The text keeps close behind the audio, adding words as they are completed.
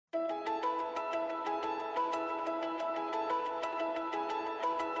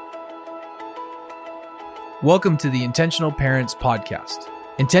Welcome to the Intentional Parents Podcast.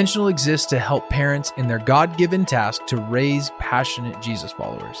 Intentional exists to help parents in their God-given task to raise passionate Jesus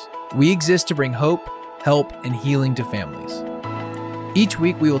followers. We exist to bring hope, help, and healing to families. Each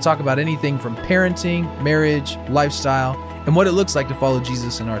week, we will talk about anything from parenting, marriage, lifestyle, and what it looks like to follow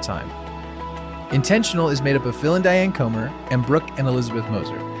Jesus in our time. Intentional is made up of Phil and Diane Comer and Brooke and Elizabeth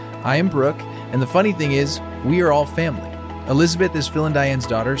Moser. I am Brooke, and the funny thing is, we are all family. Elizabeth is Phil and Diane's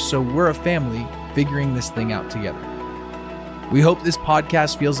daughter, so we're a family figuring this thing out together. We hope this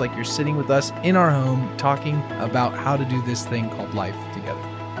podcast feels like you're sitting with us in our home talking about how to do this thing called life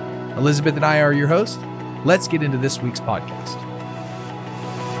together. Elizabeth and I are your hosts. Let's get into this week's podcast.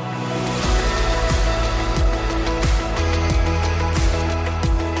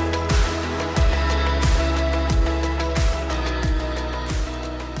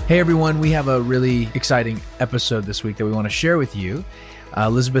 Hey everyone, we have a really exciting episode this week that we want to share with you.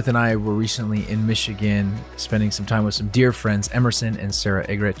 Elizabeth and I were recently in Michigan spending some time with some dear friends, Emerson and Sarah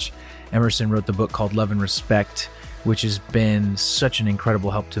Eggerichs. Emerson wrote the book called Love and Respect, which has been such an incredible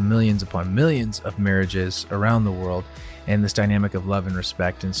help to millions upon millions of marriages around the world, and this dynamic of love and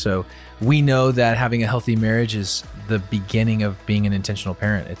respect. And so we know that having a healthy marriage is the beginning of being an intentional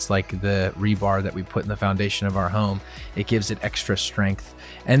parent. It's like the rebar that we put in the foundation of our home. It gives it extra strength.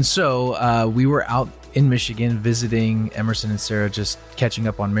 And so we were out in Michigan visiting Emerson and Sarah, just catching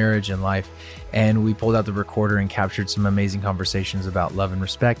up on marriage and life. And we pulled out the recorder and captured some amazing conversations about love and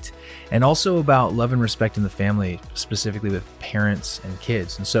respect, and also about love and respect in the family, specifically with parents and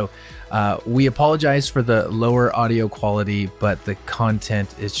kids. And so we apologize for the lower audio quality, but the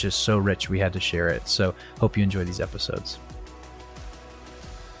content is just so rich we had to share it. So hope you enjoy these episodes.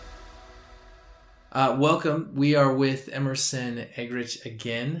 Welcome. We are with Emerson Eggerichs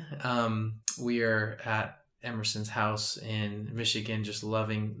again. We are at Emerson's house in Michigan, just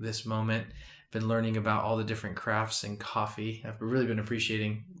loving this moment. Been learning about all the different crafts and coffee. I've really been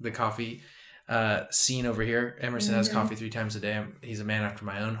appreciating the coffee scene over here. Emerson has coffee 3 times a day. He's a man after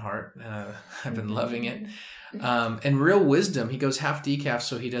my own heart. I've been loving it. And real wisdom. He goes half decaf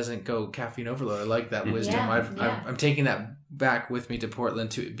so he doesn't go caffeine overload. I like that wisdom. I'm taking that back with me to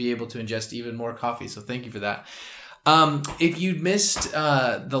Portland to be able to ingest even more coffee. So thank you for that. If you missed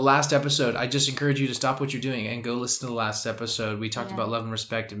the last episode, I just encourage you to stop what you're doing and go listen to the last episode. We talked about love and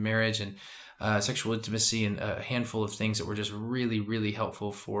respect and marriage and sexual intimacy and a handful of things that were just really, really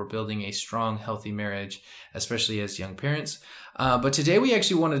helpful for building a strong, healthy marriage, especially as young parents. But today we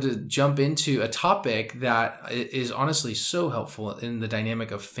actually wanted to jump into a topic that is honestly so helpful in the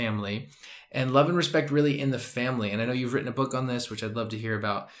dynamic of family and love and respect really in the family. And I know you've written a book on this, which I'd love to hear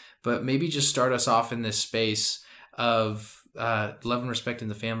about, but maybe just start us off in this space of love and respect in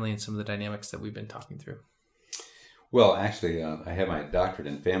the family and some of the dynamics that we've been talking through. Well, actually, I have my doctorate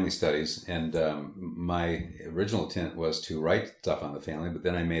in family studies, and my original intent was to write stuff on the family, but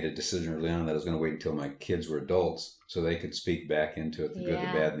then I made a decision early on that I was going to wait until my kids were adults so they could speak back into it, the good,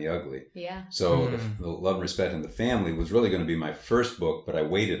 the bad, and the ugly. Yeah. So the Love and Respect in the Family was really going to be my first book, but I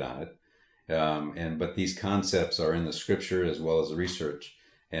waited on it. But these concepts are in the scripture as well as the research.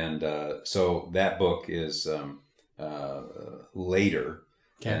 And so that book is later.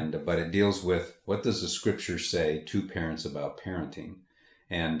 Okay. But it deals with what does the scripture say to parents about parenting.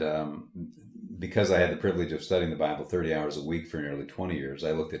 And because I had the privilege of studying the Bible 30 hours a week for nearly 20 years,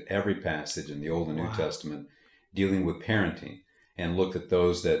 I looked at every passage in the Old and New Testament dealing with parenting and looked at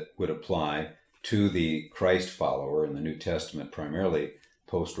those that would apply to the Christ follower in the New Testament, primarily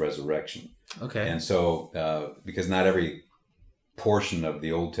post-resurrection. Okay. And so because not every portion of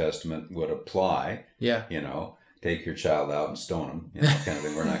the Old Testament would apply, take your child out and stone them, kind of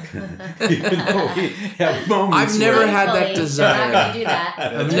thing. We're not going to, even though we have moments. I've never had that desire.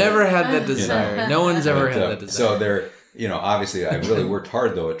 I've never had that desire. No one's ever had that desire. So there, obviously I really worked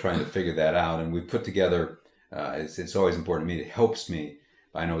hard though at trying to figure that out. And we put together, it's always important to me. It helps me.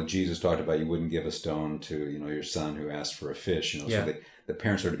 I know Jesus talked about you wouldn't give a stone to, your son who asked for a fish, so the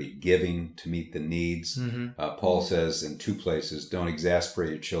parents are to be giving to meet the needs. Paul says in 2 places, don't exasperate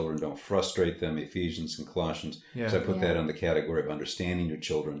your children, don't frustrate them, Ephesians and Colossians. So I put that in the category of understanding your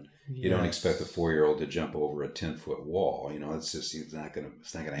children. You don't expect a 4-year-old to jump over a 10-foot wall. It's just, it's not going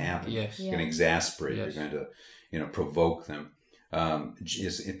to happen. You're going to exasperate. You're going to, provoke them.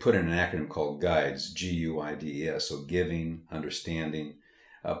 It put in an acronym called GUIDES, GUIDES. So giving, understanding.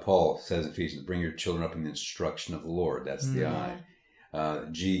 Paul says in Ephesians, bring your children up in the instruction of the Lord. That's the I.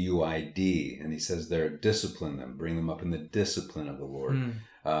 GUID, and he says there, discipline them, bring them up in the discipline of the Lord.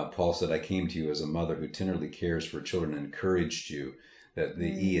 Paul said, I came to you as a mother who tenderly cares for children and encouraged you. That the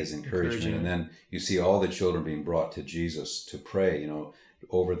E is encouragement. And then you see all the children being brought to Jesus to pray,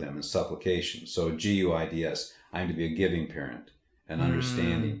 over them in supplication. So GUIDS, I'm to be a giving parent, an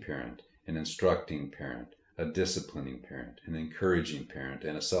understanding parent, an instructing parent, a disciplining parent, an encouraging parent,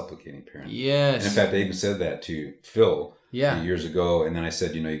 and a supplicating parent. Yes. And in fact, I even said that to Phil Yeah. years ago. And then I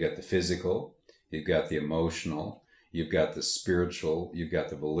said, you got the physical, you've got the emotional, you've got the spiritual, you've got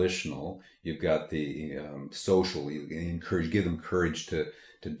the volitional, you've got the social. You give them courage to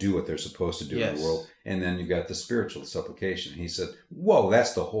do what they're supposed to do in the world. And then you've got the spiritual, supplication. He said, whoa,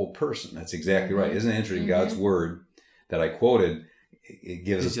 that's the whole person. That's exactly right. Isn't it interesting? God's word that I quoted, it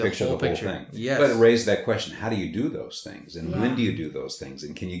gives a picture of the whole thing. Yes. But it raised that question, how do you do those things? And when do you do those things?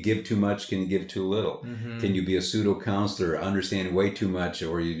 And can you give too much? Can you give too little? Can you be a pseudo-counselor, understand way too much,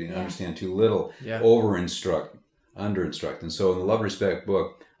 or you understand too little? Over-instruct, under-instruct. And so in the Love and Respect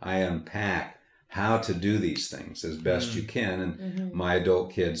book, I unpack how to do these things as best you can. And my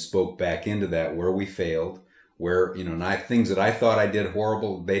adult kids spoke back into that, where we failed, where, things that I thought I did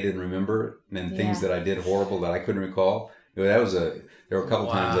horrible, they didn't remember, and things that I did horrible that I couldn't recall. There were a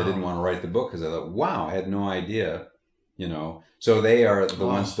couple times I didn't want to write the book because I thought, wow, I had no idea, So they are the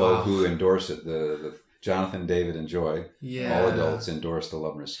ones though who endorse it. The Jonathan, David, and Joy, all adults endorse the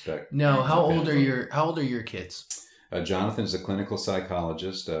Love and Respect. No, how old are your kids? Jonathan's a clinical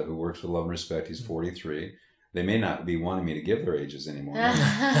psychologist who works with Love and Respect. He's 43. They may not be wanting me to give their ages anymore.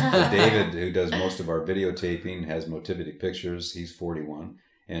 But David, who does most of our videotaping, has motivated pictures. He's 41.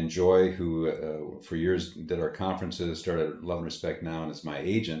 And Joy, who for years did our conferences, started Love and Respect now, and is my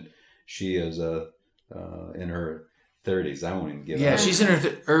agent. She is in her 30s. I won't even give. Yeah, she's in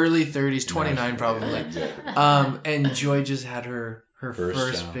her early 30s, 29 probably. Exactly. And Joy just had her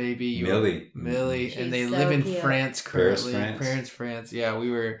first baby, Millie, and they live in cute. France currently. Paris, France. Yeah, we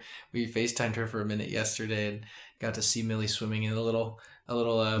FaceTimed her for a minute yesterday and got to see Millie swimming in a little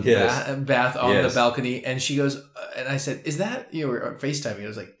bath on the balcony. And she goes, and I said, "Is that you were FaceTiming?" I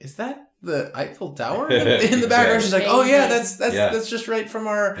was like, "Is that the Eiffel Tower in the background?" She's like, "Oh yeah, that's just right from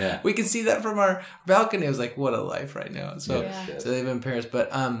our. Yeah. We can see that from our balcony." I was like, "What a life right now!" So so they live in Paris,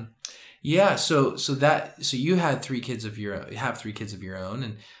 but yeah. So you had 3 kids of your own. Have 3 kids of your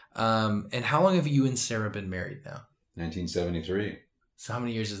own, and how long have you and Sarah been married now? 1973. So how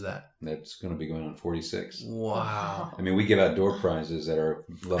many years is that? That's going to be going on 46. Wow. I mean, we give out door prizes at our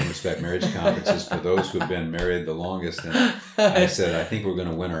Love and Respect marriage conferences for those who have been married the longest. And I said, I think we're going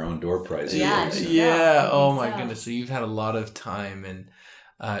to win our own door prize. Yeah. Oh my goodness. So you've had a lot of time,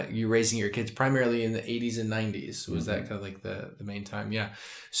 and you're raising your kids primarily in the 80s and 90s. Was that kind of like the main time? Yeah.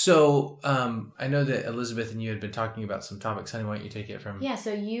 So I know that Elizabeth and you had been talking about some topics. Honey, why don't you take it from... Yeah,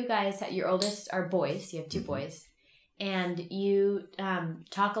 so you guys, your oldest are boys. You have 2 boys. And you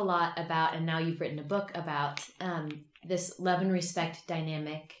talk a lot about, and now you've written a book about this love and respect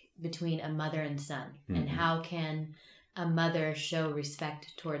dynamic between a mother and son. And how can a mother show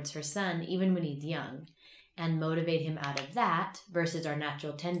respect towards her son, even when he's young, and motivate him out of that, versus our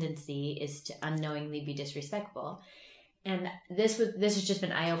natural tendency is to unknowingly be disrespectful. And this has just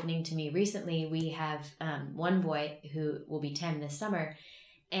been eye-opening to me recently. We have one boy who will be 10 this summer,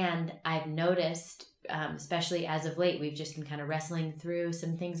 and I've noticed, especially as of late, we've just been kind of wrestling through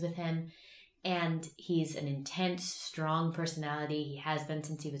some things with him, and he's an intense, strong personality. He has been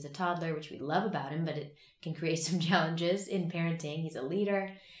since he was a toddler, which we love about him, but it can create some challenges in parenting. He's a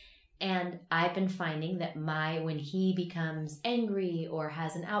leader. And I've been finding that when he becomes angry or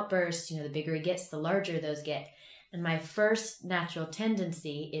has an outburst, the bigger he gets, the larger those get. And my first natural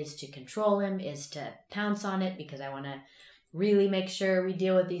tendency is to control him, is to pounce on it, because I want to really make sure we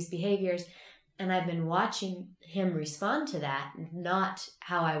deal with these behaviors. And I've been watching him respond to that, not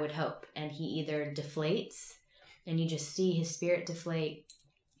how I would hope. And he either deflates, and you just see his spirit deflate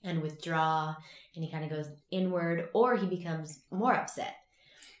and withdraw, and he kind of goes inward, or he becomes more upset.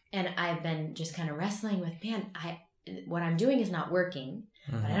 And I've been just kind of wrestling with, what I'm doing is not working,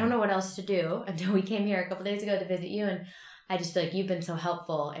 but I don't know what else to do, until we came here a couple days ago to visit you. And I just feel like you've been so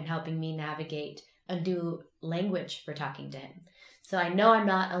helpful in helping me navigate a new language for talking to him. So I know I'm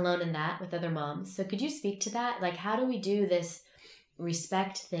not alone in that with other moms. So could you speak to that? Like, how do we do this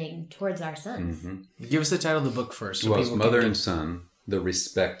respect thing towards our sons? Give us the title of the book first. So it's Mother and Son, The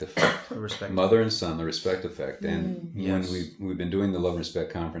Respect Effect. Mother and Son, The Respect Effect. And when we've been doing the Love and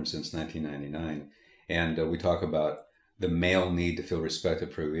Respect Conference since 1999, and we talk about the male need to feel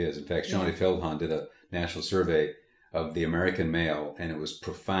respected for who he is. In fact, Shawnee Feldhahn did a national survey of the American male, and it was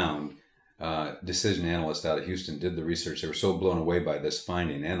profound. Decision analyst out of Houston did the research. They were so blown away by this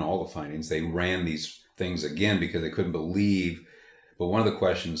finding and all the findings. They ran these things again because they couldn't believe But one of the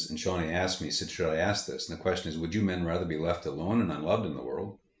questions, and Shawnee asked me, said, should I ask this? And the question is, would you men rather be left alone and unloved in the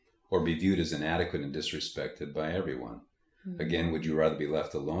world, or be viewed as inadequate and disrespected by everyone? Again, would you rather be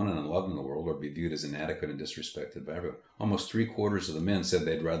left alone and unloved in the world, or be viewed as inadequate and disrespected by everyone? Almost 3/4 of the men said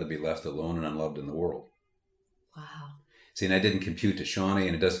they'd rather be left alone and unloved in the world. Wow. See, and I didn't compute to Shawnee,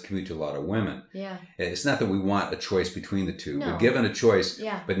 and it doesn't compute to a lot of women. Yeah. It's not that we want a choice between the two. No. We're given a choice.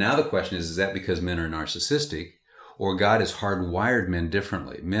 Yeah. But now the question is that because men are narcissistic, or God has hardwired men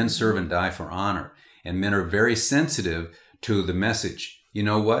differently? Men serve and die for honor, and men are very sensitive to the message. You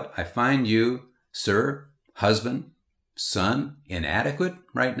know what? I find you, sir, husband, son, inadequate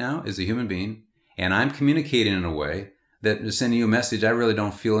right now as a human being, and I'm communicating in a way that is sending you a message. I really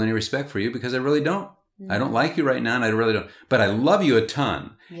don't feel any respect for you because I really don't. I don't like you right now, and I really don't. But I love you a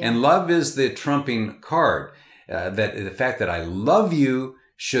ton. Yeah. And love is the trumping card. That the fact that I love you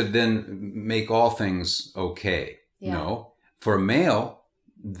should then make all things okay. Yeah. No. For a male,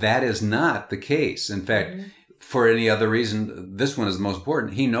 that is not the case. In fact, for any other reason, this one is the most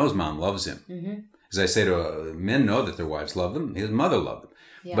important. He knows mom loves him. As I say to men, know that their wives love them. His mother loved them.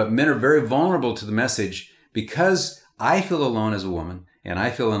 Yeah. But men are very vulnerable to the message because I feel alone as a woman and I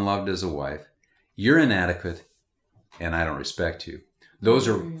feel unloved as a wife. You're inadequate and I don't respect you. Those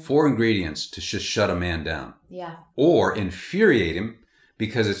are 4 ingredients to just shut a man down. Yeah. Or infuriate him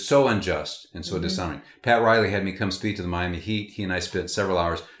because it's so unjust and so dishonoring. Pat Riley had me come speak to the Miami Heat. He and I spent several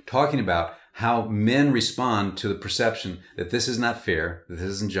hours talking about how men respond to the perception that this is not fair, that this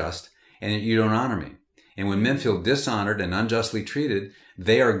isn't just, and you don't honor me. And when men feel dishonored and unjustly treated,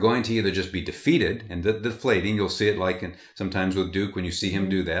 they are going to either just be defeated and deflating. You'll see it like sometimes with Duke when you see him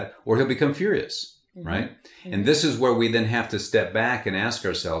do that, or he'll become furious, right? And this is where we then have to step back and ask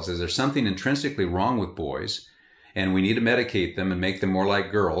ourselves, is there something intrinsically wrong with boys? And we need to medicate them and make them more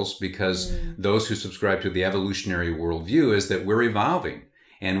like girls, because those who subscribe to the evolutionary worldview is that we're evolving.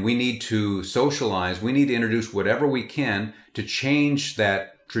 And we need to socialize. We need to introduce whatever we can to change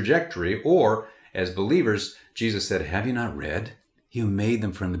that trajectory. Or, as believers, Jesus said, have you not read? You made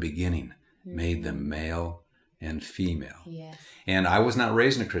them from the beginning, made them male and female. Yes. And I was not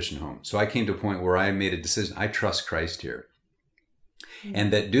raised in a Christian home. So I came to a point where I made a decision. I trust Christ here.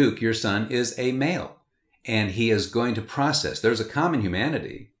 And that Duke, your son, is a male. And he is going to process. There's a common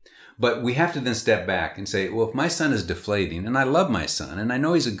humanity. But we have to then step back and say, well, if my son is deflating, and I love my son, and I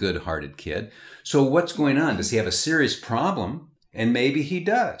know he's a good-hearted kid, so what's going on? Does he have a serious problem? And maybe he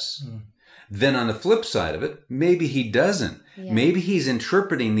does. Then on the flip side of it, maybe he doesn't. Yeah. Maybe he's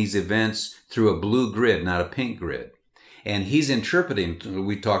interpreting these events through a blue grid, not a pink grid. And he's interpreting,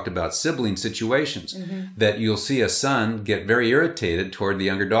 we talked about sibling situations, that you'll see a son get very irritated toward the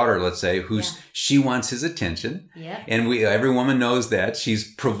younger daughter, let's say, she wants his attention. Yeah. And every woman knows that.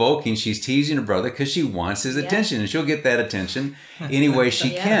 She's provoking, she's teasing her brother because she wants his attention. And she'll get that attention any way she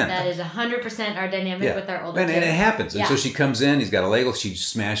can. That is 100% our dynamic with our older kids. And it happens. And so she comes in, he's got a Lego, she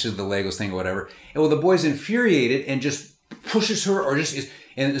smashes the Legos thing or whatever. And the boy's infuriated and just pushes her or just is...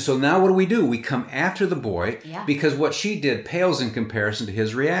 And so now what do? We come after the boy because what she did pales in comparison to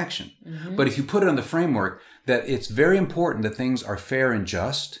his reaction. But if you put it on the framework that it's very important that things are fair and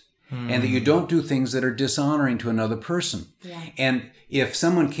just and that you don't do things that are dishonoring to another person. Yeah. And if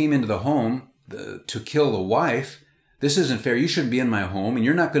someone came into the home to kill the wife, this isn't fair. You shouldn't be in my home and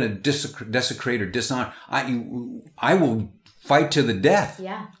you're not going to desecrate or dishonor. I will fight to the death.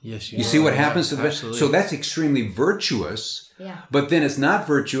 Yeah. Yes, you see what happens to the Absolutely. So that's extremely virtuous. Yeah. But then it's not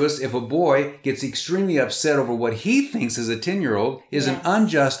virtuous if a boy gets extremely upset over what he thinks as a 10-year-old is an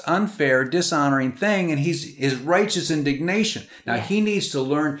unjust, unfair, dishonoring thing, and his righteous indignation. Now, he needs to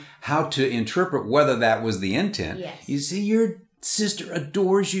learn how to interpret whether that was the intent. Yes. You see, your sister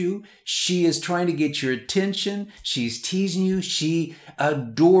adores you. She is trying to get your attention. She's teasing you. She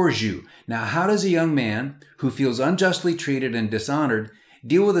adores you. Now, how does a young man who feels unjustly treated and dishonored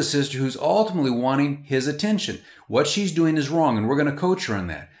deal with a sister who's ultimately wanting his attention? What she's doing is wrong, and we're going to coach her on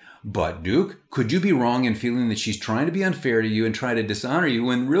that. But, Duke, could you be wrong in feeling that she's trying to be unfair to you and try to dishonor you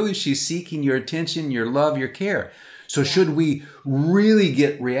when really she's seeking your attention, your love, your care? So should we really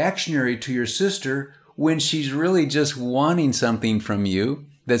get reactionary to your sister when she's really just wanting something from you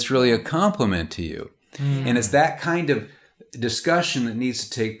that's really a compliment to you? And it's that kind of discussion that needs to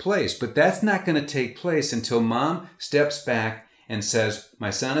take place. But that's not going to take place until mom steps back and says,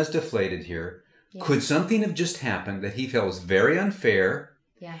 my son is deflated here. Yeah. Could something have just happened that he felt very unfair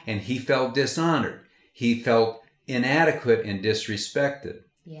and he felt dishonored? He felt inadequate and disrespected.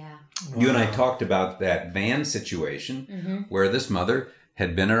 Yeah. You and I talked about that van situation where this mother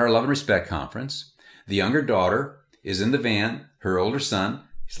had been at our Love and Respect conference. The younger daughter is in the van, her older son,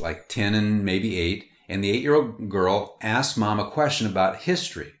 he's like 10 and maybe 8, and the 8-year-old girl asked Mom a question about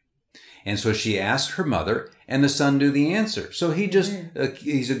history. And so she asked her mother, and the son knew the answer. So he just,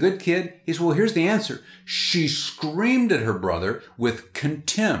 he's a good kid. He said, well, here's the answer. She screamed at her brother with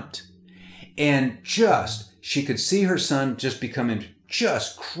contempt. And she could see her son just becoming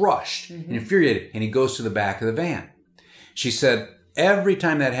just crushed and infuriated. And he goes to the back of the van. She said, every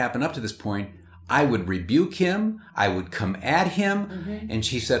time that happened up to this point, I would rebuke him. I would come at him. And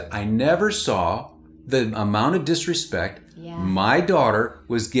she said, I never saw the amount of disrespect my daughter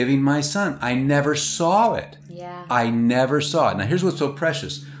was giving my son. I never saw it. I never saw it. Now, here's what's so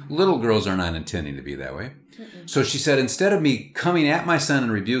precious. Little girls are not intending to be that way. So she said, instead of me coming at my son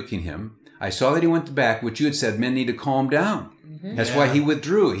and rebuking him, I saw that he went back, which you had said men need to calm down. That's why he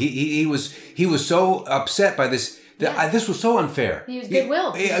withdrew. He was so upset by this. This was so unfair. He was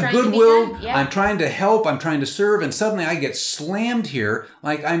goodwill. Goodwill. I'm trying to help. I'm trying to serve. And suddenly I get slammed here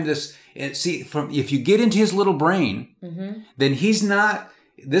like I'm this. See, if you get into his little brain, then he's not.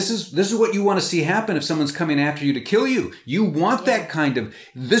 This is what you want to see happen if someone's coming after you to kill you. You want that kind of,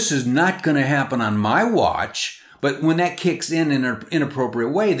 this is not going to happen on my watch. But when that kicks in an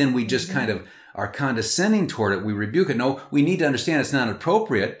inappropriate way, then we just kind of are condescending toward it. We rebuke it. No, we need to understand it's not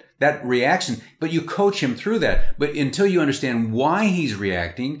appropriate, that reaction, but you coach him through that. But until you understand why he's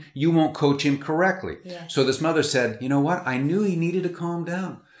reacting, you won't coach him correctly. So this mother said, you know what? I knew he needed to calm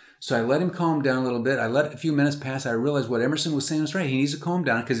down. So I let him calm down a little bit. I let a few minutes pass. I realized what Emerson was saying was right. He needs to calm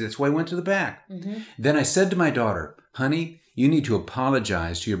down because that's why he went to the back. Then I said to my daughter, honey, you need to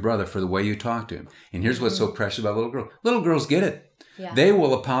apologize to your brother for the way you talked to him. And here's what's so precious about little girls. Little girls get it. They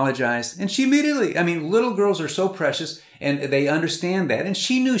will apologize. And she immediately, little girls are so precious and they understand that. And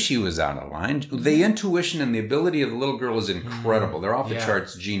she knew she was out of line. The intuition and the ability of the little girl is incredible. They're off the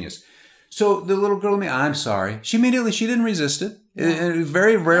charts genius. So the little girl, I'm sorry. She didn't resist it.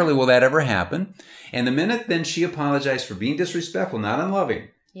 Very rarely will that ever happen. And the minute then she apologized for being disrespectful, not unloving.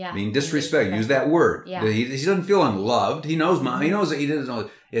 Being disrespectful. Use that word. He doesn't feel unloved. He knows Mom. He knows that he doesn't know.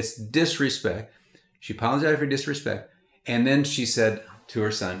 It's disrespect. She apologized for disrespect. And then she said to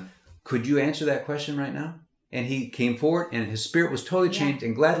her son, could you answer that question right now? And he came forward and his spirit was totally changed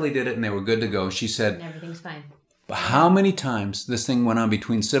and gladly did it and they were good to go. She said, and everything's fine. How many times this thing went on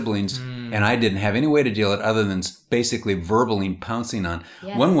between siblings and I didn't have any way to deal with it other than basically verbally pouncing on.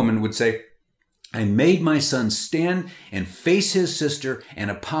 One woman would say, I made my son stand and face his sister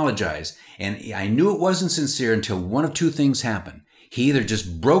and apologize. And I knew it wasn't sincere until one of two things happened. He either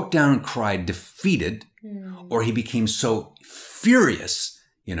just broke down and cried defeated or he became so furious,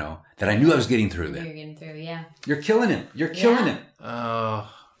 that I knew I was getting through that. You're getting through, You're killing him. You're killing him.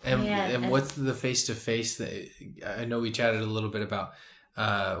 And what's the face-to-face that I know we chatted a little bit about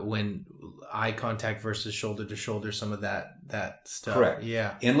when eye contact versus shoulder-to-shoulder, some of that stuff. Correct.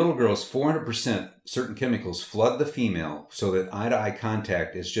 Yeah. In little girls, 400% certain chemicals flood the female so that eye-to-eye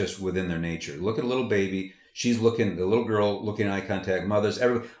contact is just within their nature. Look at a little baby. She's looking, the little girl looking eye contact, mothers,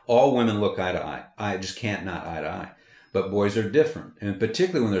 everybody, all women look eye-to-eye. I just can't not eye-to-eye. But boys are different. And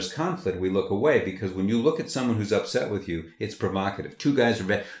particularly when there's conflict, we look away because when you look at someone who's upset with you, it's provocative. Two guys are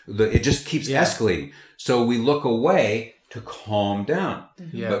bad. It just keeps escalating. So we look away to calm down.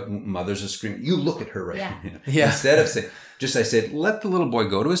 But mothers are screaming, you look at her right now. Instead of saying, I said, let the little boy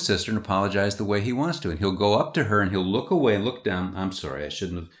go to his sister and apologize the way he wants to. And he'll go up to her and he'll look away and look down. I'm sorry, I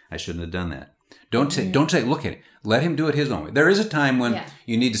shouldn't have done that. Don't say, look at it. Let him do it his own way. There is a time when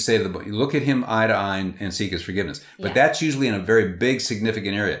you need to say to the boy, you look at him eye to eye and seek his forgiveness. But that's usually in a very big,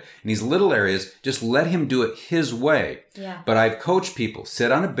 significant area. In these little areas, just let him do it his way. But I've coached people,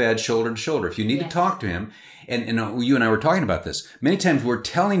 sit on a bed, shoulder to shoulder. If you need to talk to him, and you and I were talking about this, many times we're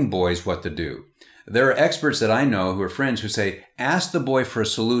telling boys what to do. There are experts that I know who are friends who say, ask the boy for a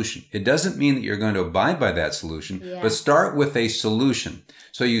solution. It doesn't mean that you're going to abide by that solution, but start with a solution.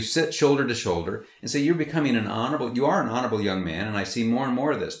 So you sit shoulder to shoulder and say, you are an honorable young man, and I see more and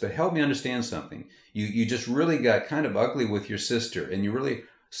more of this, but help me understand something. You just really got kind of ugly with your sister, and you really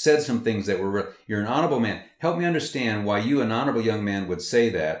said some things that were, you're an honorable man. Help me understand why you, an honorable young man, would say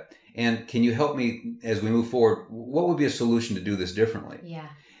that. And can you help me as we move forward? What would be a solution to do this differently?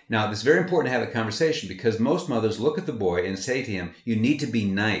 Now, it's very important to have a conversation because most mothers look at the boy and say to him, you need to be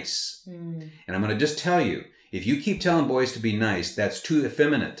nice. And I'm going to just tell you, if you keep telling boys to be nice, that's too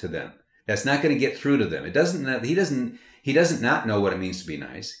effeminate to them. That's not going to get through to them. He doesn't not know what it means to be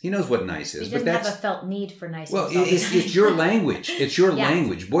nice. He knows what nice is. He doesn't have a felt need for nice. Well, it's your language. It's your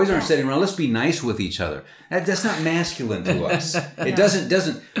language. Boys aren't sitting around, let's be nice with each other. That's not masculine to us. It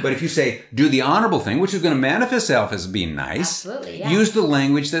doesn't. But if you say, do the honorable thing, which is going to manifest itself as being nice, use the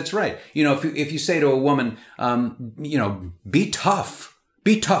language that's right. If you say to a woman, be tough.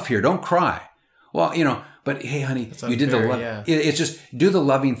 Be tough here. Don't cry. Well, but hey, honey, That's you did the unfair, It's just do the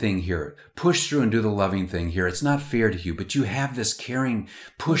loving thing here. Push through and do the loving thing here. It's not fair to you, but you have this caring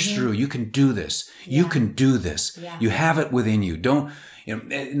push through. You can do this. You can do this. Yeah. You have it within you. Don't,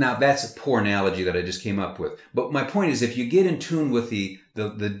 now that's a poor analogy that I just came up with. But my point is, if you get in tune with the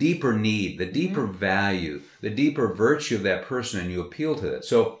deeper need, the deeper value, the deeper virtue of that person, and you appeal to that.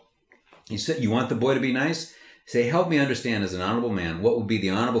 So you said you want the boy to be nice? Say, help me understand as an honorable man, what would be the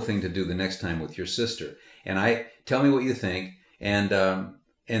honorable thing to do the next time with your sister? And tell me what you think. And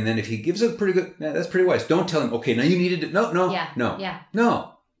then if he gives a pretty good, that's pretty wise. Don't tell him, okay, now you need to,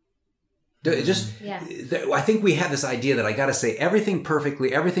 no. I think we have this idea that I got to say everything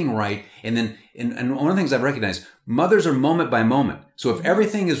perfectly, everything right. And one of the things I've recognized, mothers are moment by moment. So if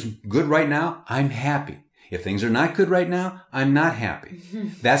everything is good right now, I'm happy. If things are not good right now, I'm not happy.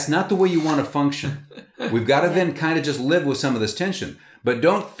 That's not the way you want to function. We've got to then kind of just live with some of this tension. But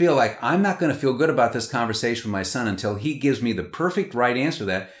don't feel like I'm not going to feel good about this conversation with my son until he gives me the perfect right answer to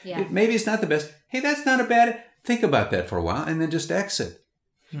that. Yeah. Maybe it's not the best. Hey, that's not a bad. Think about that for a while and then just exit.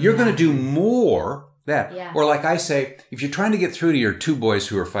 You're going to do more that. Yeah. Or like I say, if you're trying to get through to your two boys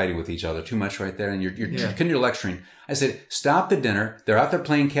who are fighting with each other too much right there and you're lecturing, I said, stop the dinner. They're out there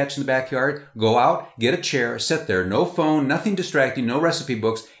playing catch in the backyard. Go out, get a chair, sit there. No phone, nothing distracting, no recipe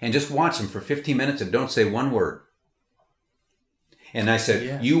books, and just watch them for 15 minutes and don't say one word. And I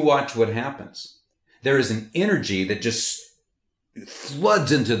said, you watch what happens. There is an energy that just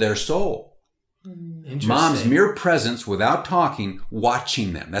floods into their soul. Mom's mere presence without talking,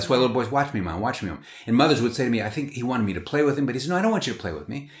 watching them. That's why little boys, watch me, Mom, watch me, Mom. And mothers would say to me, I think he wanted me to play with him, but he said, no, I don't want you to play with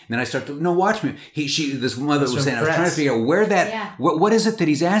me. And then I start to, no, watch me. This mother was saying, I was trying to figure out where what is it that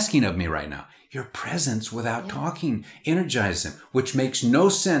he's asking of me right now? Your presence without talking energizes him, which makes no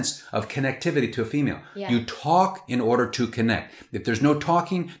sense of connectivity to a female. Yeah. You talk in order to connect. If there's no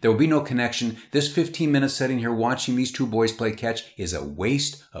talking, there will be no connection. This 15 minutes sitting here watching these two boys play catch is a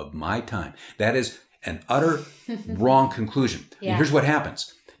waste of my time. That is an utter wrong conclusion. And here's what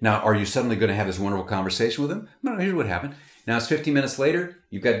happens. Now, are you suddenly going to have this wonderful conversation with him? No, here's what happened. Now it's 15 minutes later.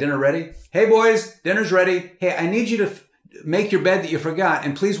 You've got dinner ready. Hey, boys, dinner's ready. Hey, I need you to make your bed that you forgot,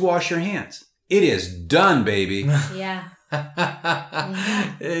 and please wash your hands. It is done, baby. Yeah.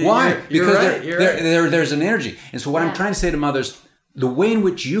 Why? Because there's an energy. And so what I'm trying to say to mothers, the way in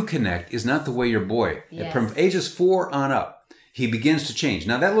which you connect is not the way your boy. Yes. From ages 4 on up, he begins to change.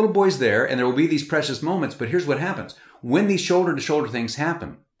 Now that little boy's there, and there will be these precious moments, but here's what happens. When these shoulder-to-shoulder things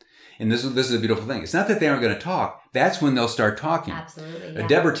happen, and this is a beautiful thing. It's not that they aren't going to talk. That's when they'll start talking. Absolutely. Yeah.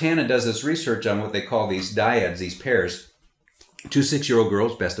 Deborah Tannen does this research on what they call these dyads, these pairs. 2 6-year-old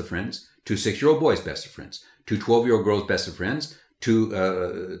girls, best of friends. 2 6-year-old boys, best of friends. 2 12-year-old girls, best of friends. 2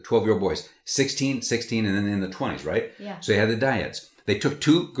 12-year-old boys. 16, and then in the 20s, right? Yeah. So they had the dyads. They took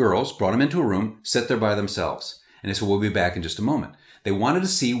 2 girls, brought them into a room, sit there by themselves. And they said, we'll be back in just a moment. They wanted to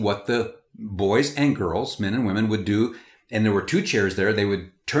see what the boys and girls, men and women, would do. And there were 2 chairs there. They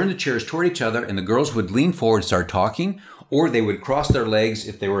would turn the chairs toward each other, and the girls would lean forward and start talking, or they would cross their legs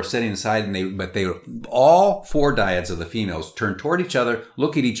if they were sitting aside. But all 4 dyads of the females turned toward each other,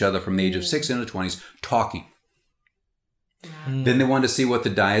 look at each other from the age of 6 into the 20s, talking. Wow. Then they wanted to see what the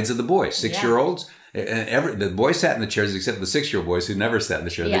dyads of the boys, 6-year-olds. The boys sat in the chairs except the 6-year-old boys who never sat in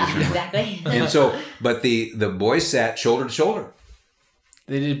the chairs. Yeah, exactly. And so, but the boys sat shoulder to shoulder.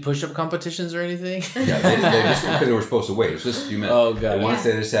 They did push-up competitions or anything? Yeah, they just because they were supposed to wait. It was just a few minutes. Oh, God. Once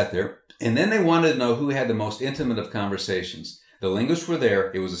they just sat there. And then they wanted to know who had the most intimate of conversations. The linguists were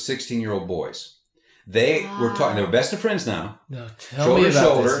there. It was the 16-year-old boys. They were talking. They were best of friends now. No, tell me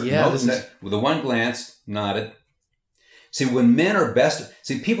about this. Yeah, with the one glance, nodded. See, when men are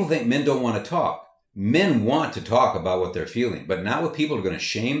people think men don't want to talk. Men want to talk about what they're feeling, but not with people who are going to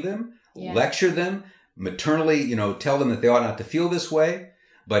shame them, lecture them, maternally, tell them that they ought not to feel this way.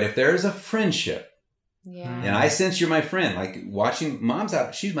 But if there is a friendship, and I sense you're my friend, like watching Mom's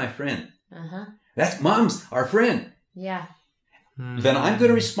out, she's my friend. That's Mom's our friend. Yeah. Then I'm going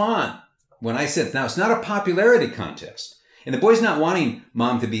to respond when I sense. Now, it's not a popularity contest. And the boy's not wanting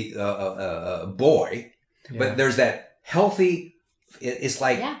Mom to be a boy, but there's that healthy, it's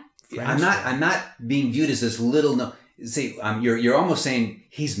like, I'm not being viewed as this little, see, you're almost saying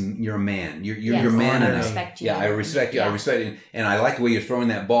you're a man. You're man enough. Respect you. Yeah, I respect you. Yeah. I respect you. And I like the way you're throwing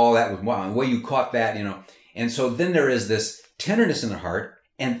that ball. That was wow. And the way you caught that, And so then there is this tenderness in the heart.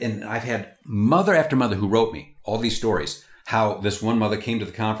 And I've had mother after mother who wrote me all these stories. How this one mother came to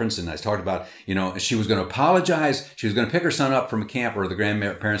the conference and I talked about, she was going to apologize. She was going to pick her son up from a camp or the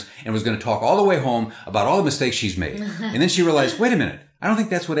grandparents and was going to talk all the way home about all the mistakes she's made. And then she realized, wait a minute. I don't think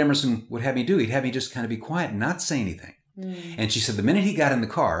that's what Emerson would have me do. He'd have me just kind of be quiet and not say anything. And she said the minute he got in the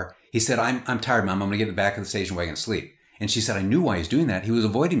car, He said, I'm tired, Mom. I'm going to get in the back of the station wagon and sleep. And she said, I knew why he was doing that. He was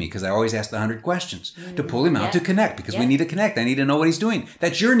avoiding me because I always asked 100 questions to pull him out to connect because we need to connect. I need to know what he's doing.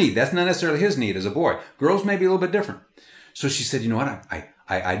 That's your need. That's not necessarily his need as a boy. Girls may be a little bit different. So she said, you know what?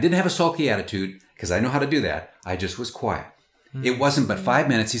 I didn't have a sulky attitude because I know how to do that. I just was quiet. It wasn't but 5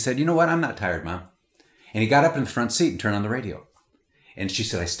 minutes. He said, you know what? I'm not tired, Mom. And he got up in the front seat and turned on the radio. And she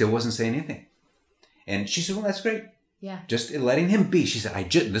said, I still wasn't saying anything. And she said, well, that's great. Yeah. Just letting him be. She said,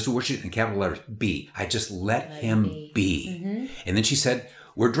 this is where she, in capital letters, be. I just let him be. Mm-hmm. And then she said,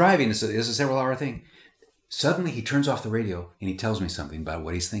 we're driving. It's a several hour thing. Suddenly he turns off the radio and he tells me something about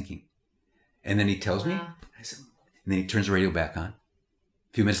what he's thinking. And then he tells me, I said, and then he turns the radio back on.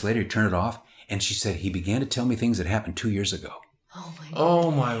 A few minutes later, he turned it off. And she said, he began to tell me things that happened 2 years ago.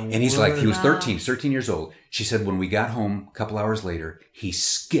 Oh my And he's like, he was 13 years old. She said, when we got home a couple hours later, he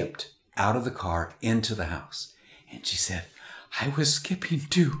skipped out of the car into the house. And she said, I was skipping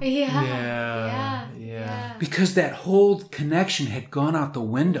too. Yeah. Because that whole connection had gone out the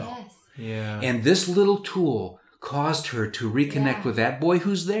window. Yes. Yeah. And this little tool caused her to reconnect with that boy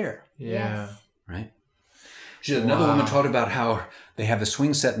who's there. Yeah. Right? She said, another woman talked about how they have the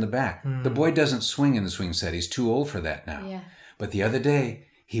swing set in the back. The boy doesn't swing in the swing set. He's too old for that now. Yeah. But the other day,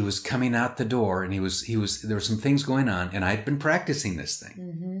 he was coming out the door and there were some things going on and I'd been practicing this thing.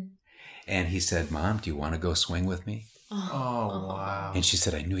 Mm-hmm. And he said, Mom, do you want to go swing with me? Oh, wow. And she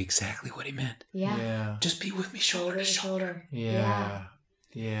said, I knew exactly what he meant. Yeah. Just be with me shoulder to shoulder. Yeah.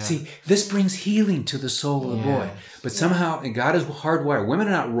 See, this brings healing to the soul of the boy. But somehow, and God is hardwired. Women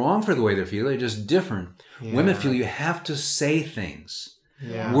are not wrong for the way they feel. They're just different. Yeah. Women feel you have to say things.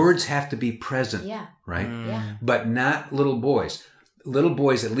 Yeah. Words have to be present. Yeah. Right? Yeah. But not little boys. Little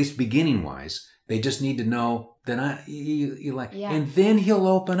boys, at least beginning-wise, they just need to know that you like, and then he'll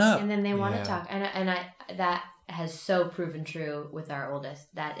open up, and then they want to talk, and I that has so proven true with our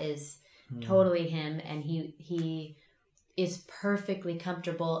oldest. That is totally him, and he is perfectly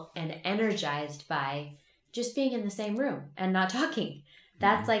comfortable and energized by just being in the same room and not talking.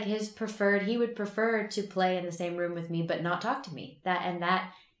 That's like his preferred. He would prefer to play in the same room with me, but not talk to me.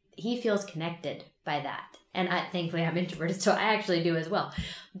 That he feels connected by that, and thankfully I'm introverted, so I actually do as well.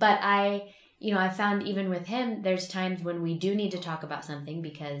 But I found even with him, there's times when we do need to talk about something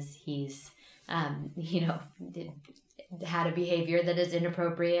because he's, had a behavior that is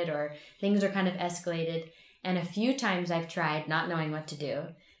inappropriate or things are kind of escalated. And a few times I've tried, not knowing what to do,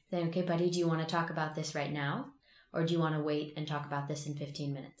 saying, okay, buddy, do you want to talk about this right now? Or do you want to wait and talk about this in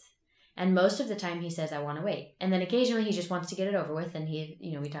 15 minutes? And most of the time he says, I want to wait. And then occasionally he just wants to get it over with and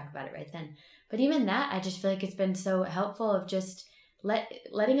we talk about it right then. But even that, I just feel like it's been so helpful of just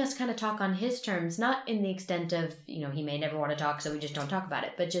letting us kind of talk on his terms, not in the extent of, he may never want to talk, so we just don't talk about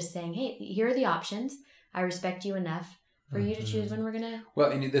it, but just saying, hey, here are the options. I respect you enough for you to choose when we're going to. Well,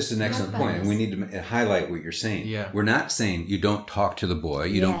 and this is an excellent point, and we need to highlight what you're saying. Yeah. We're not saying you don't talk to the boy,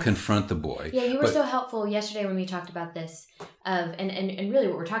 you don't confront the boy. Yeah, you were so helpful yesterday when we talked about this, and really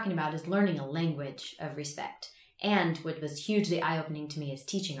what we're talking about is learning a language of respect. And what was hugely eye-opening to me is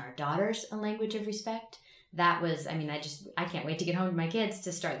teaching our daughters a language of respect. That was, I can't wait to get home to my kids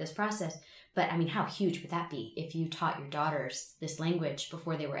to start this process. But how huge would that be if you taught your daughters this language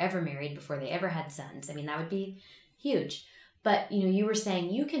before they were ever married, before they ever had sons? That would be huge. But, you were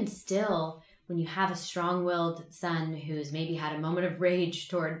saying you can still, when you have a strong-willed son who's maybe had a moment of rage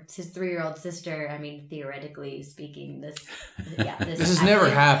towards his 3-year-old sister, theoretically speaking, this has never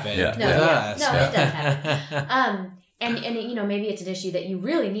happened with us. No, it does happen. And maybe it's an issue that you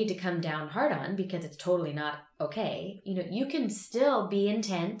really need to come down hard on because it's totally not okay. You can still be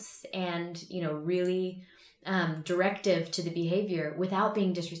intense and, really directive to the behavior without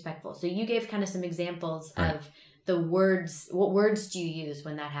being disrespectful. So you gave kind of some examples of the words. What words do you use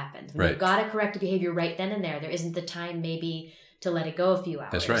when that happens? When you've got to correct a behavior right then and there. There isn't the time maybe to let it go a few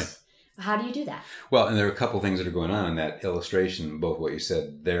hours. That's right. How do you do that? Well, and there are a couple things that are going on in that illustration, both what you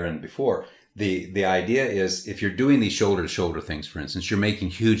said there and before. The idea is if you're doing these shoulder-to-shoulder things, for instance, you're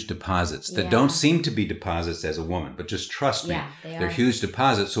making huge deposits that don't seem to be deposits as a woman, but just trust me, they're huge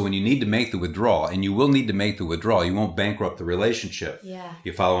deposits. So when you need to make the withdrawal, and you will need to make the withdrawal, you won't bankrupt the relationship. Yeah.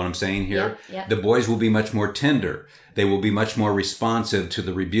 You follow what I'm saying here? Yep. The boys will be much more tender. They will be much more responsive to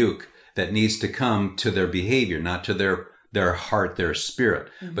the rebuke that needs to come to their behavior, not to their heart, their spirit.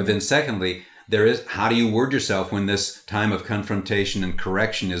 Mm-hmm. But then secondly, there is, how do you word yourself when this time of confrontation and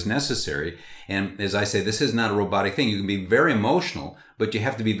correction is necessary? And as I say, this is not a robotic thing. You can be very emotional, but you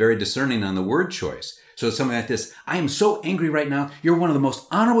have to be very discerning on the word choice. So something like this, I am so angry right now. You're one of the most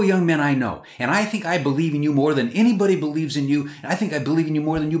honorable young men I know. And I think I believe in you more than anybody believes in you. And I think I believe in you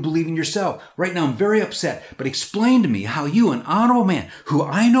more than you believe in yourself. Right now, I'm very upset. But explain to me how you, an honorable man, who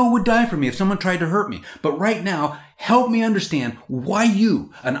I know would die for me if someone tried to hurt me. But right now, help me understand why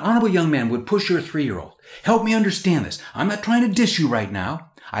you, an honorable young man, would push your 3-year-old. Help me understand this. I'm not trying to diss you right now.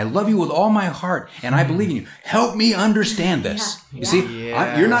 I love you with all my heart, and I believe in you. Help me understand this. You see,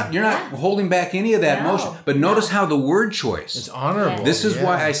 you're not holding back any of that emotion. But notice how the word choice. It's honorable. This is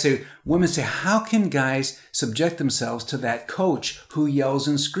why I say, women say, how can guys subject themselves to that coach who yells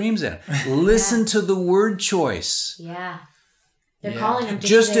and screams at them? Listen to the word choice. Yeah. They're calling them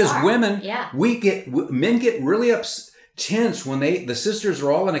just as women, men get really tense when the sisters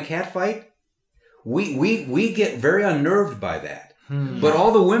are all in a cat fight. We get very unnerved by that. But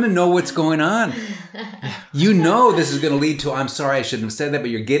all the women know what's going on. You know this is going to lead to, I'm sorry, I shouldn't have said that, but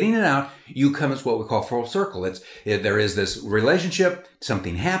you're getting it out. You come as what we call full circle. There is this relationship,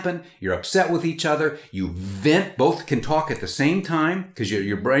 something happened, you're upset with each other, you vent, both can talk at the same time because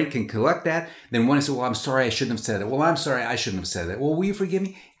your brain can collect that. Then one says, well, I'm sorry, I shouldn't have said that. Well, I'm sorry, I shouldn't have said that. Well, will you forgive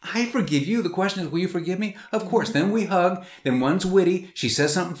me? I forgive you. The question is, will you forgive me? Of course. Then we hug. Then one's witty. She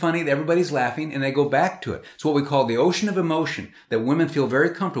says something funny. Everybody's laughing, and they go back to it. It's what we call the ocean of emotion that women feel very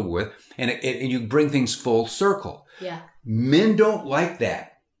comfortable with, and you bring things full circle. Yeah. Men don't like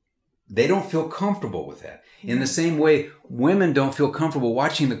that. They don't feel comfortable with that. In the same way, women don't feel comfortable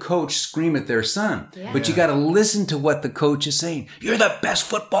watching the coach scream at their son. Yeah. But you got to listen to what the coach is saying. You're the best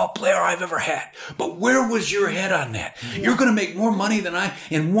football player I've ever had. But where was your head on that? Yeah. You're going to make more money than I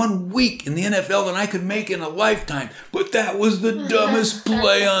in 1 week in the NFL than I could make in a lifetime. But that was the dumbest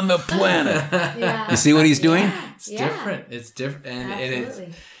play on the planet. Yeah. You see what he's doing? Yeah. It's different. It's different. And it's,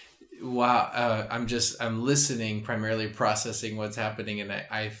 wow. I'm listening, primarily processing what's happening. And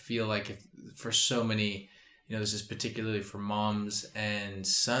I feel like for so many, this is particularly for moms and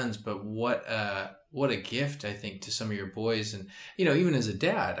sons, but what a gift, I think, to some of your boys. And, even as a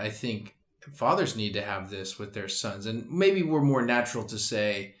dad, I think fathers need to have this with their sons. And maybe we're more natural to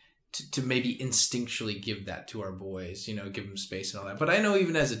say, to maybe instinctually give that to our boys, give them space and all that. But I know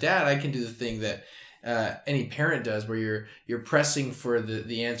even as a dad, I can do the thing that any parent does where you're pressing for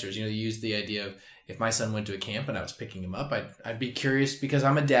the answers. You use the idea of, if my son went to a camp and I was picking him up, I'd be curious because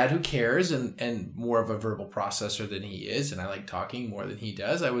I'm a dad who cares and more of a verbal processor than he is. And I like talking more than he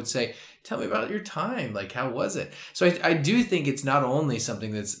does. I would say, tell me about your time. Like, how was it? So I do think it's not only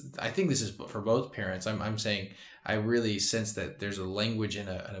something I think this is for both parents. I'm saying I really sense that there's a language and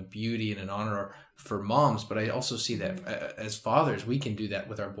a beauty and an honor for moms, but I also see that as fathers, we can do that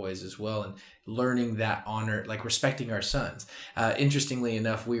with our boys as well. And learning that honor, like respecting our sons. Interestingly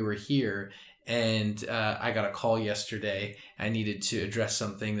enough, we were here and I got a call yesterday. I needed to address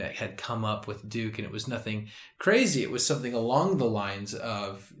something that had come up with Duke, and it was nothing crazy. It was something along the lines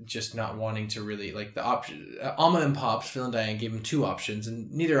of just not wanting to really, like the option. Alma and Pops, Phil and Diane, gave him 2 options,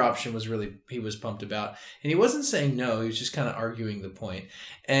 and neither option was really, he was pumped about. And he wasn't saying no, he was just kind of arguing the point.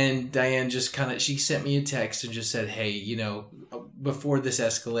 And Diane just she sent me a text and just said, hey, before this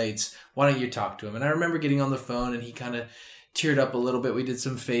escalates, why don't you talk to him? And I remember getting on the phone, and he kind of teared up a little bit. We did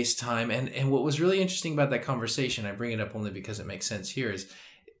some FaceTime. And what was really interesting about that conversation, I bring it up only because it makes sense here,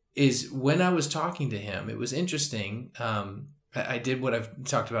 is when I was talking to him, it was interesting. I did what I've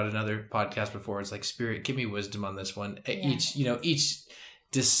talked about in other podcasts before. It's like, Spirit, give me wisdom on this one. Yeah. Each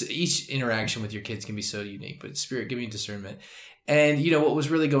interaction with your kids can be so unique, but Spirit, give me discernment. And, what was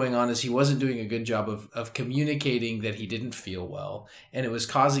really going on is he wasn't doing a good job of communicating that he didn't feel well. And it was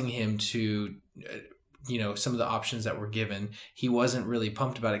causing him to some of the options that were given, he wasn't really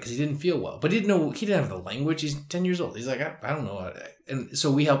pumped about it because he didn't feel well. But he didn't have the language. He's 10 years old. He's like, I don't know. And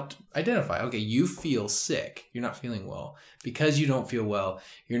so we helped identify, okay, you feel sick. You're not feeling well. Because you don't feel well,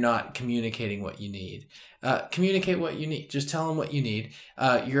 you're not communicating what you need. Communicate what you need. Just tell him what you need.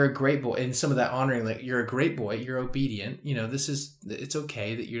 You're a great boy. And some of that honoring, like, you're a great boy. You're obedient. It's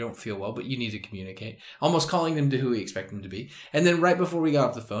okay that you don't feel well, but you need to communicate. Almost calling them to who we expect them to be. And then right before we got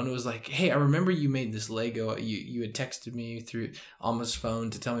off the phone, it was like, hey, I remember you made this Lego. You had texted me through Alma's phone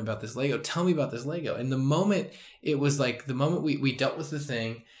to tell me about this Lego. Tell me about this Lego. And the moment, it was like the moment we dealt with the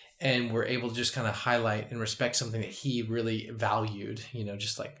thing, and we're able to just kind of highlight and respect something that he really valued,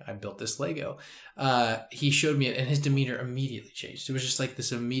 just like, I built this Lego. He showed me it, and his demeanor immediately changed. It was just like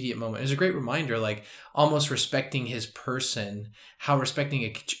this immediate moment. It was a great reminder, like almost respecting his person, how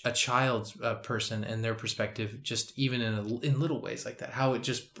respecting a child's person and their perspective, just even in little ways like that, how it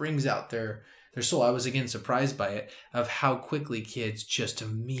just brings out their their soul. I was again surprised by it, of how quickly kids just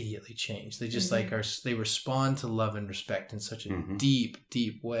immediately change. They just they respond to love and respect in such a deep,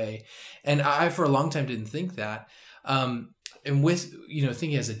 deep way. And I for a long time didn't think that. And with,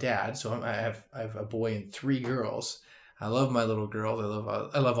 thinking as a dad, so I have a boy and 3 girls. I love my little girls.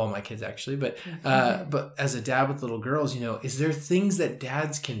 I love all my kids actually, but as a dad with little girls, is there things that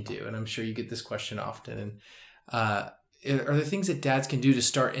dads can do? And I'm sure you get this question often. And are there things that dads can do to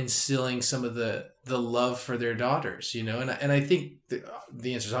start instilling some of the love for their daughters? And I think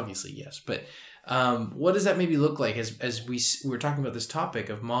the answer is obviously yes. But what does that maybe look like as we're talking about this topic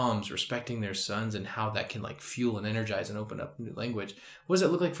of moms respecting their sons and how that can like fuel and energize and open up new language? What does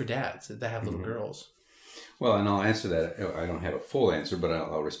that look like for dads that have little girls? Well, and I'll answer that. I don't have a full answer, but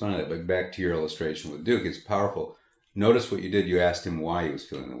I'll respond to that. But back to your illustration with Duke, it's powerful. Notice what you did. You asked him why he was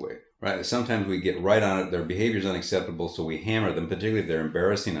feeling the way, right? Sometimes we get right on it. Their behavior is unacceptable, so we hammer them, particularly if they're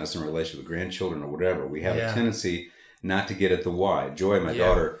embarrassing us in relation with grandchildren or whatever. We have a tendency not to get at the why. Joy, my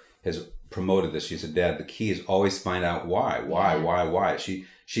daughter, has promoted this. She said, Dad, the key is always find out why. She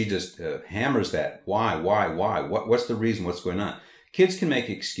just hammers that. Why? What's the reason? What's going on? Kids can make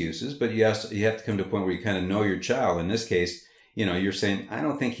excuses, but you have to come to a point where you kind of know your child. In this case, you're saying, I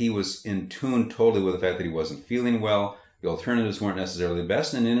don't think he was in tune totally with the fact that he wasn't feeling well. The alternatives weren't necessarily the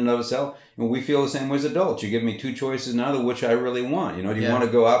best. And in and of itself, we feel the same way as adults. You give me 2 choices now, which I really want. Do you want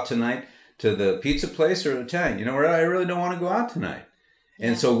to go out tonight to the pizza place or Italian? I really don't want to go out tonight.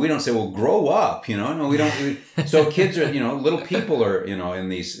 And so we don't say, well, grow up, no, we don't. So kids are, little people are, in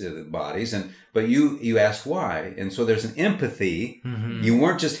these bodies, but you ask why. And so there's an empathy. You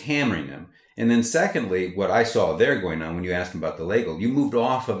weren't just hammering them. And then secondly, what I saw there going on when you asked them about the Lego, you moved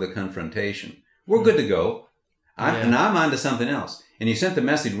off of the confrontation. We're good to go. And I'm on to something else. And you sent the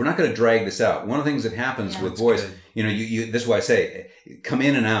message, we're not going to drag this out. One of the things that happens with boys, this is why I say, come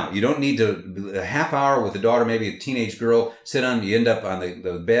in and out. You don't need to, a half hour with a daughter, maybe a teenage girl, sit on, you end up on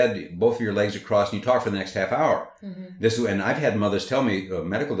the bed, both of your legs are crossed, and you talk for the next half hour. And I've had mothers tell me, a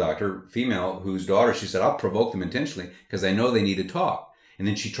medical doctor, female, whose daughter, she said, I'll provoke them intentionally because I know they need to talk. And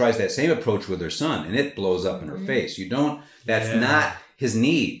then she tries that same approach with her son, and it blows up in her face. That's not his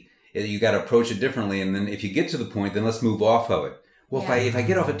need. You got to approach it differently. And then if you get to the point, then let's move off of it. Well, if I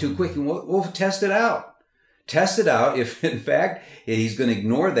get off it too quick, we'll test it out. Test it out if, in fact, he's going to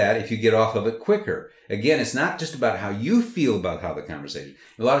ignore that if you get off of it quicker. Again, it's not just about how you feel about how the conversation.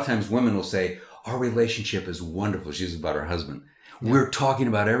 A lot of times women will say, our relationship is wonderful. She's about her husband. We're talking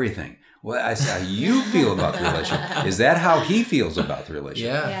about everything. Well, I say, how you feel about the relationship. Is that how he feels about the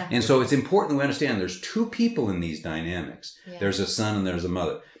relationship? Yeah. And so it's important we understand there's 2 people in these dynamics. Yeah. There's a son and there's a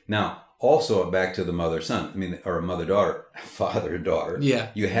mother. Now, also back to the mother-son, or a mother-daughter, father-daughter. Yeah.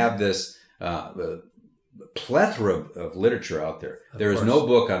 You have this plethora of literature out there. There is no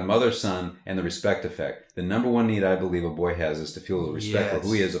book on mother-son and the respect effect. The number one need I believe a boy has is to feel the respect for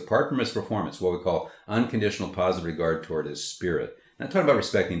who he is, apart from his performance, what we call unconditional positive regard toward his spirit. I'm not talking about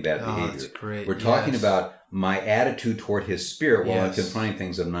respecting bad behavior. That's great. We're talking about my attitude toward his spirit while I'm confronting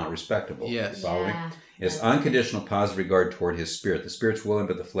things that are not respectable. Yes. You follow me? It's unconditional positive regard toward his spirit. The spirit's willing,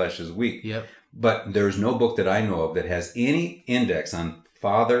 but the flesh is weak. Yep. But there's no book that I know of that has any index on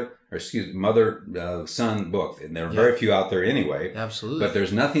mother-son book. And there are very few out there anyway. Absolutely. But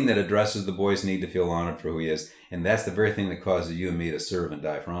there's nothing that addresses the boy's need to feel honored for who he is. And that's the very thing that causes you and me to serve and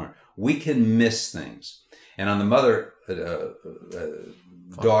die for honor. We can miss things. And on the mother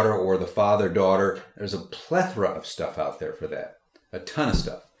daughter or the father daughter, there's a plethora of stuff out there for that. A ton of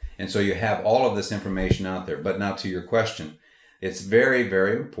stuff. And so you have all of this information out there. But now to your question, it's very,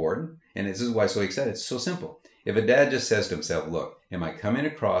 very important. And this is why, so like I said, it's so simple. If a dad just says to himself, look, am I coming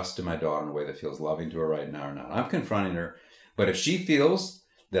across to my daughter in a way that feels loving to her right now or not? I'm confronting her. But if she feels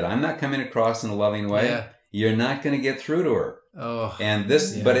that I'm not coming across in a loving way, you're not going to get through to her. Oh, and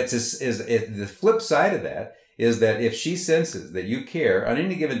this, but it's the flip side of that is that if she senses that you care on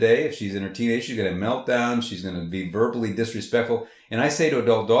any given day, if she's in her teenage, she's going to melt down, she's going to be verbally disrespectful. And I say to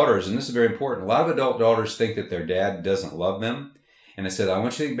adult daughters, and this is very important, a lot of adult daughters think that their dad doesn't love them. And I said, I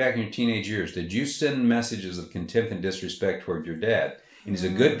want you to think back in your teenage years. Did you send messages of contempt and disrespect toward your dad? And he's a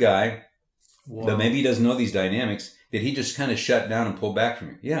good guy, but maybe he doesn't know these dynamics. Did he just kind of shut down and pull back from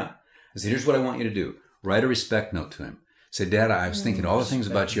you? Yeah. I said, here's what I want you to do. Write a respect note to him. Say, Dad, I was thinking all the things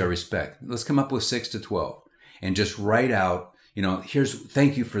about you I respect. Let's come up with 6 to 12. And just write out,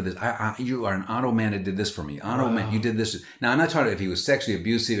 thank you for this. You are an Otto man that did this for me. Otto man, you did this. Now, I'm not talking if he was sexually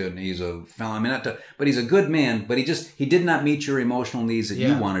abusive and he's a felon. But he's a good man, but he did not meet your emotional needs that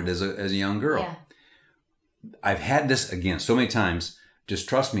you wanted as a young girl. Yeah. I've had this, again, so many times, Just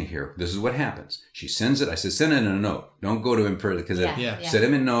trust me here. This is what happens. She sends it. I said, send it in a note. Don't go to him because send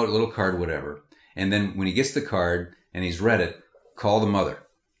him a note, a little card, whatever. And then when he gets the card and he's read it, call the mother.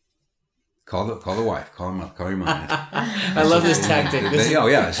 Call the wife. Call your mom. I love this tactic.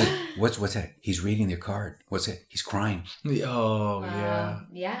 I said, what's that? He's reading the card. What's it? He's crying. Oh, yeah.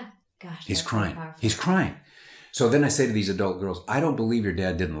 Yeah. Gosh. He's crying. He's crying. So then I say to these adult girls, I don't believe your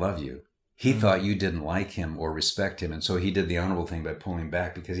dad didn't love you. He thought you didn't like him or respect him. And so he did the honorable thing by pulling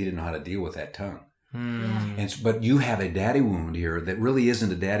back because he didn't know how to deal with that tongue. But you have a daddy wound here that really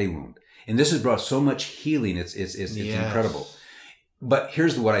isn't a daddy wound. And this has brought so much healing. It's incredible. But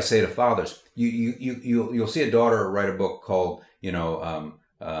here's what I say to fathers. You'll see a daughter write a book called, Daddy's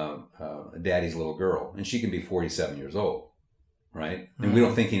Little Girl. And she can be 47 years old. Right? And we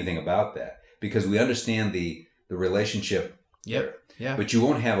don't think anything about that because we understand the relationship. Yep. Yeah. But you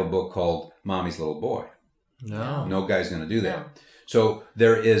won't have a book called Mommy's Little Boy. No guy's going to do that. No. So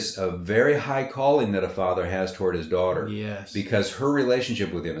there is a very high calling that a father has toward his daughter. Yes. Because her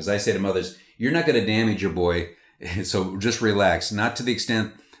relationship with him, as I say to mothers, you're not going to damage your boy. So just relax. Not to the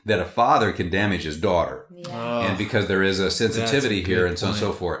extent that a father can damage his daughter. Yeah. And because there is a sensitivity here and so on and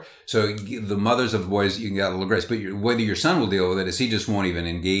so forth. So the mothers of boys, you can get a little grace. But whether your son will deal with it is he just won't even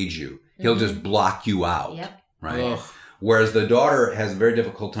engage you. He'll just block you out. Yep. Right? Ugh. Whereas the daughter has a very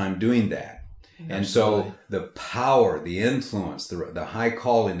difficult time doing that. And Absolutely. so the power, the influence, the high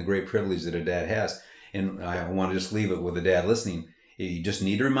calling, the great privilege that a dad has, and I want to just leave it with the dad listening, you just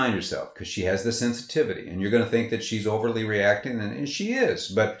need to remind yourself, because she has the sensitivity, and you're going to think that she's overly reacting, and she is,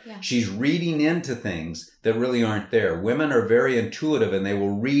 but she's reading into things that really aren't there. Women are very intuitive, and they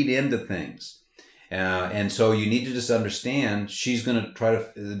will read into things. And so you need to just understand she's going to try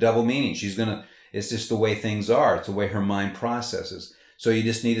the double meaning. It's just the way things are. It's the way her mind processes. So you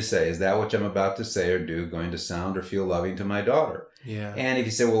just need to say, is that what I'm about to say or do going to sound or feel loving to my daughter? Yeah. And if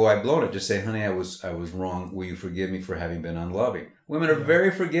you say, well, I've blown it, just say, honey, I was wrong. Will you forgive me for having been unloving? Women are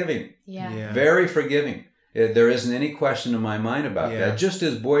very forgiving. Yeah. Very forgiving. There isn't any question in my mind about that. Just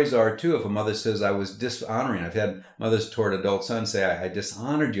as boys are too. If a mother says I was dishonoring, I've had mothers toward adult sons say, I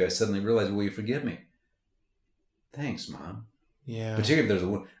dishonored you. I suddenly realized, will you forgive me? Thanks, Mom. Yeah. Particularly if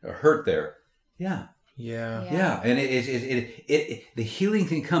there's a hurt there. Yeah. And the healing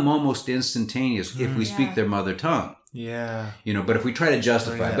can come almost instantaneous if we speak their mother tongue. Yeah. But if we try to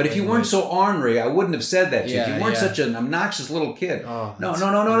justify it. But if you weren't so ornery, I wouldn't have said that to you. If you weren't such an obnoxious little kid. No.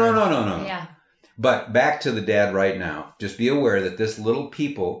 Yeah. But back to the dad right now. Just be aware that this little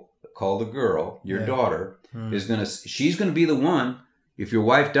people called the girl, your daughter, she's going to be the one. If your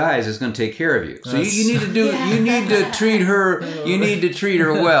wife dies, is going to take care of you. So you need to treat her. You need to treat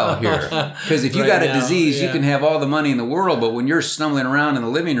her well here, because if you got a disease, you can have all the money in the world, but when you're stumbling around in the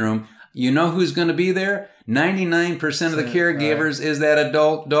living room, you know who's going to be there. 99% of the caregivers is that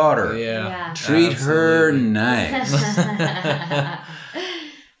adult daughter. Yeah. Treat her nice.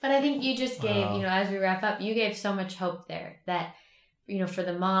 But I think you just gave, as we wrap up, you gave so much hope there that, for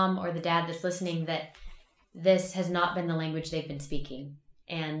the mom or the dad that's listening, that this has not been the language they've been speaking.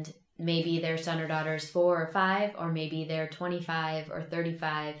 And maybe their son or daughter is 4 or 5, or maybe they're 25 or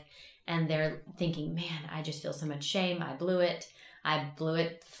 35, and they're thinking, man, I just feel so much shame. I blew it. I blew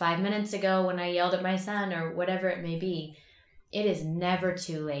it 5 minutes ago when I yelled at my son, or whatever it may be. It is never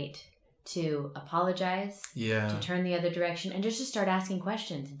too late to apologize, to turn the other direction, and just to start asking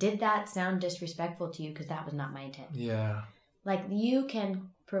questions. Did that sound disrespectful to you? Because that was not my intent. Yeah. Like, you can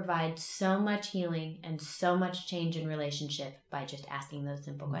provide so much healing and so much change in relationship by just asking those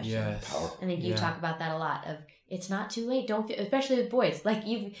simple questions. Yes. I think you talk about that a lot. Of it's not too late. Don't feel, especially with boys. Like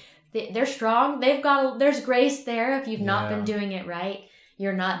they're strong. There's grace there. If you've not been doing it right,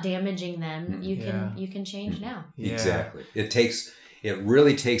 you're not damaging them. You can change now. Yeah. Exactly. It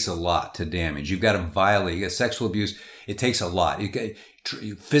really takes a lot to damage. You've got to violate. You got sexual abuse. It takes a lot. You get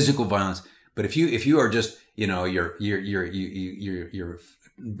physical violence. But if you are just you're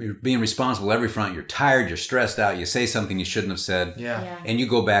being responsible every front. You're tired. You're stressed out. You say something you shouldn't have said. And you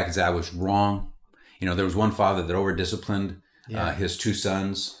go back and say, I was wrong. There was one father that over-disciplined his 2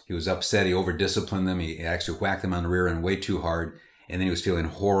 sons. He was upset. He over-disciplined them. He actually whacked them on the rear end way too hard. And then he was feeling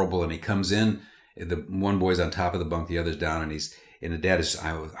horrible. And he comes in. The one boy's on top of the bunk. The other's down. And the dad is,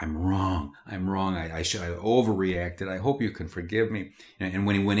 I'm wrong. I overreacted. I hope you can forgive me. And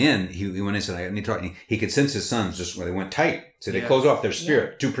when he went in, he went in and said, I need to talk. And he could sense his sons just when they went tight. So they close off their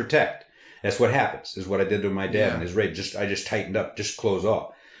spirit to protect. That's what happens. This is what I did to my dad and his rage. I just tightened up, just close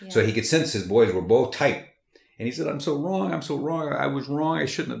off. So he could sense his boys were both tight. And he said, I'm so wrong. I was wrong. I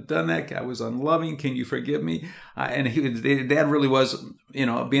shouldn't have done that. I was unloving. Can you forgive me? And dad really was,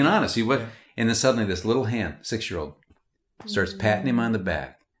 being honest. He was. And then suddenly this little hand, 6-year-old, starts patting him on the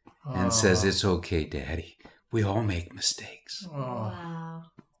back and says, "It's okay, Daddy. We all make mistakes." Wow.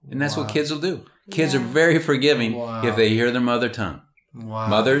 And that's what kids will do. Kids are very forgiving if they hear their mother tongue. Wow.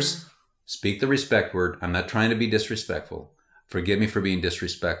 Mothers, speak the respect word. I'm not trying to be disrespectful. Forgive me for being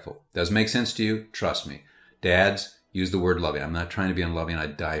disrespectful. Does it make sense to you? Trust me. Dads, use the word loving. I'm not trying to be unloving.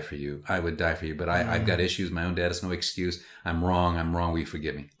 I'd die for you. I would die for you. But I've got issues. My own dad is no excuse. I'm wrong. Will you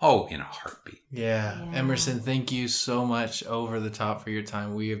forgive me? Oh, in a heartbeat. Yeah. Emerson, thank you so much over the top for your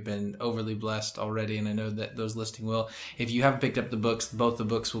time. We have been overly blessed already, and I know that those listening will. If you haven't picked up the books, both the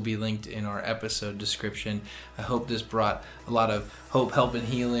books will be linked in our episode description. I hope this brought a lot of hope, help, and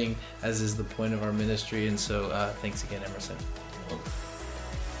healing, as is the point of our ministry. And so thanks again, Emerson.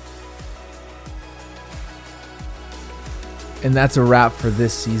 And that's a wrap for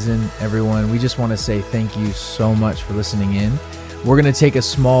this season, everyone. We just want to say thank you so much for listening in. We're going to take a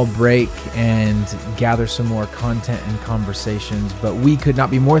small break and gather some more content and conversations, but we could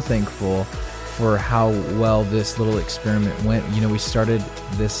not be more thankful for how well this little experiment went. You know, we started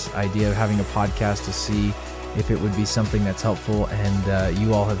this idea of having a podcast to see if it would be something that's helpful, and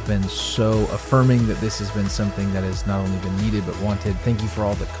you all have been so affirming that this has been something that has not only been needed but wanted. Thank you for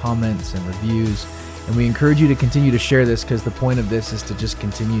all the comments and reviews. And we encourage you to continue to share this, because the point of this is to just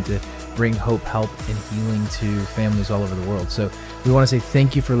continue to bring hope, help, and healing to families all over the world. So we want to say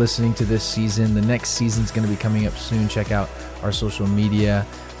thank you for listening to this season. The next season is going to be coming up soon. Check out our social media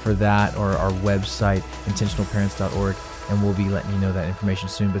for that, or our website, intentionalparents.org, and we'll be letting you know that information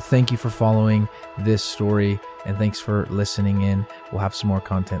soon. But thank you for following this story, and thanks for listening in. We'll have some more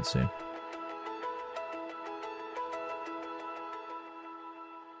content soon.